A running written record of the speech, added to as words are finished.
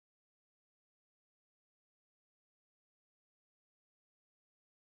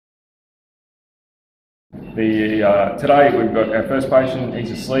Today we've got our first patient.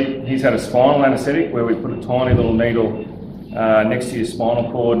 He's asleep. He's had a spinal anaesthetic where we put a tiny little needle next to your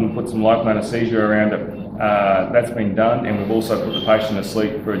spinal cord and put some local anaesthesia around it. That's been done, and we've also put the patient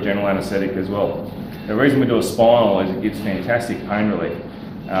asleep for a general anaesthetic as well. The reason we do a spinal is it gives fantastic pain relief.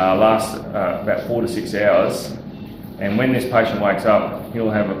 Lasts about 4 to 6 hours, and when this patient wakes up, he'll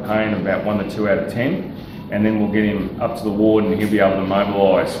have a pain of about 1 to 2 out of 10, and then we'll get him up to the ward and he'll be able to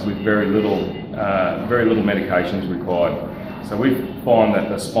mobilise with very little medications required. So we find that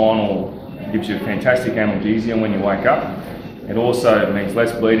the spinal gives you fantastic analgesia when you wake up. It also means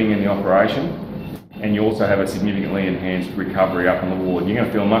less bleeding in the operation, and you also have a significantly enhanced recovery up in the ward. You're going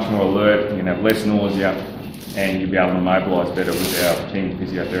to feel much more alert, you're going to have less nausea, and you'll be able to mobilise better with our team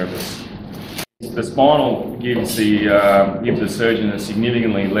physiotherapists. The spinal gives the surgeon a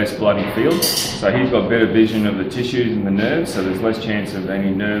significantly less bloody field, so he's got better vision of the tissues and the nerves, so there's less chance of any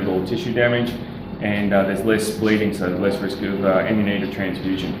nerve or tissue damage, and there's less bleeding, so there's less risk of any need of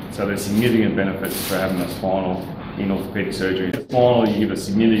transfusion. So there's significant benefits for having a spinal in orthopaedic surgery. The spinal, you give a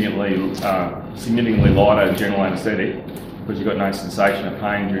significantly lighter general anaesthetic because you've got no sensation of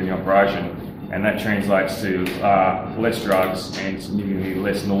pain during the operation, and that translates to less drugs and significantly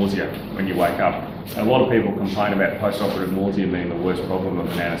less nausea when you wake up. And a lot of people complain about post-operative nausea being the worst problem of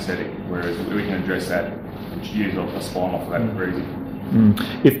an anaesthetic, whereas we can address that and use a spinal for that reason.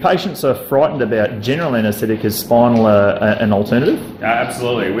 If patients are frightened about general anaesthetic, is spinal an alternative?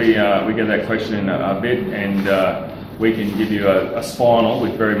 Absolutely. We get that question a bit, and we can give you a spinal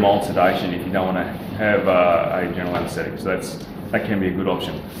with very mild sedation if you don't want to have a general anaesthetic. So that can be a good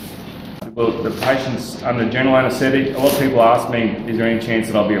option. Well, the patients under general anaesthetic, a lot of people ask me, is there any chance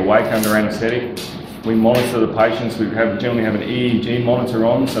that I'll be awake under anaesthetic? We monitor the patients. We generally have an EEG monitor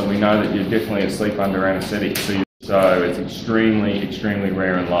on, so we know that you're definitely asleep under anaesthetic. So it's extremely, extremely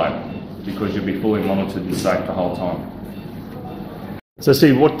rare and low because you'll be fully monitored and safe the whole time. So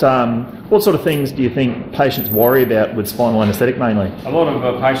Steve, what sort of things do you think patients worry about with spinal anaesthetic mainly? A lot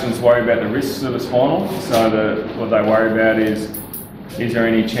of patients worry about the risks of a spinal. So what they worry about is there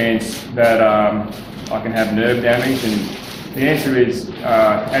any chance that I can have nerve damage? And the answer is,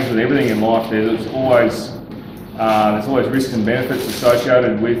 as with everything in life, there's always risks and benefits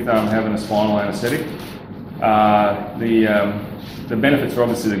associated with having a spinal anaesthetic. The benefits are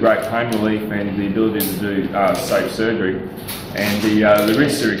obviously the great pain relief and the ability to do safe surgery, and the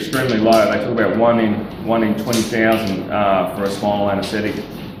risks are extremely low. They talk about 1 in 20,000 for a spinal anaesthetic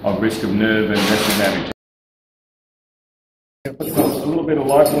of risk of nerve and vessel damage. Put a little bit of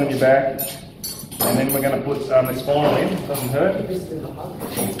local in your back, and then we're going to put the spinal in. It doesn't hurt, and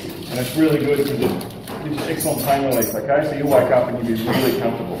it's really good because it gives you excellent pain relief. Okay, so you'll wake up and you'll be really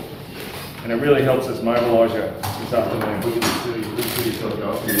comfortable. And it really helps us mobilise you this afternoon. We can see yourself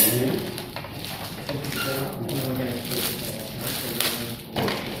go up here.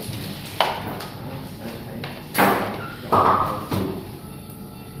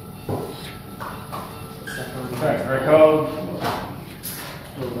 Okay, very cold.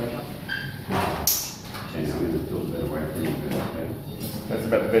 That's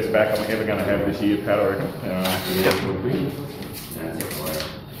about the best back I'm ever going to have this year, Pat, I reckon.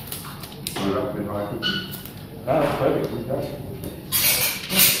 That's perfect.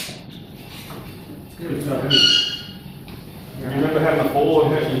 You remember having a fall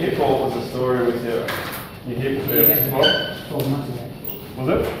and hurting your hip, or was the story with your hip there? 12 months ago. Was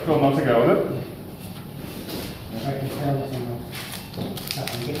it? 12 months ago, was it? I can tell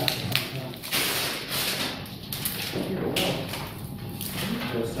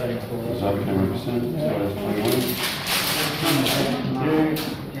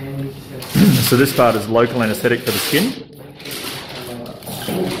So this part is local anaesthetic for the skin.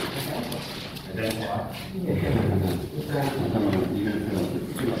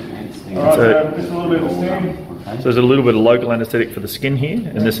 So, just a little bit of skin. So there's a little bit of local anaesthetic for the skin here,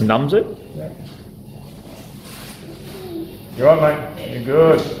 and this numbs it. You're right, mate. You're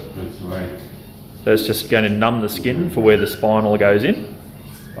good. So it's just going to numb the skin for where the spinal goes in.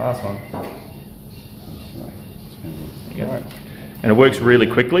 Last one. Yeah. And it works really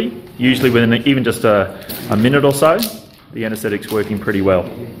quickly. Usually within even just a minute or so, the anaesthetic's working pretty well.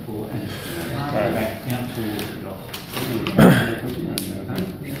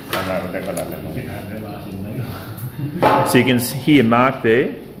 So you can hear Mark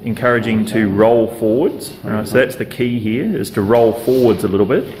there encouraging to roll forwards. So that's the key here, is to roll forwards a little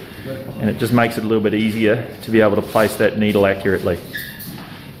bit, and it just makes it a little bit easier to be able to place that needle accurately.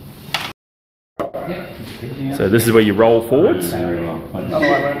 So this is where you roll forwards.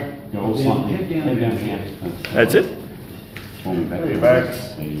 That's it.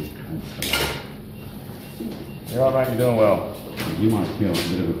 You're right, mate, you're doing well. You might feel a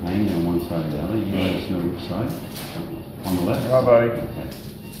bit of a pain on one side or the other. You let us know which side. On the left? Right, buddy. Okay.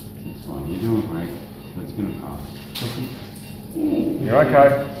 That's fine. You're doing great. That's going to pass. You're okay.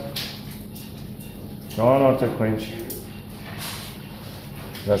 Try not to clinch.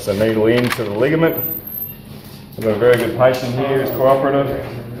 That's the needle into the ligament. We've got a very good patient here who's cooperative.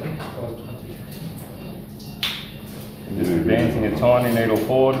 Just advancing a tiny needle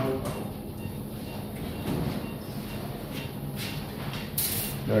forward.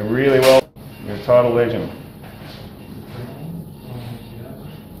 Doing really well. You're a total legend.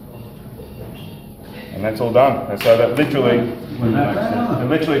 And that's all done. And so that literally, it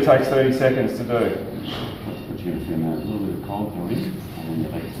literally takes 30 seconds to do. Let's put you in a little bit of cold for you. And then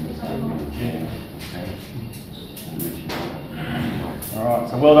your legs in the same way. Alright,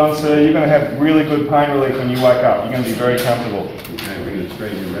 so well done, sir. You're going to have really good pain relief when you wake up. You're going to be very comfortable. Okay, we're going to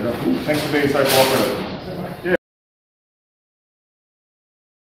straighten your red up. Thanks for being so cooperative.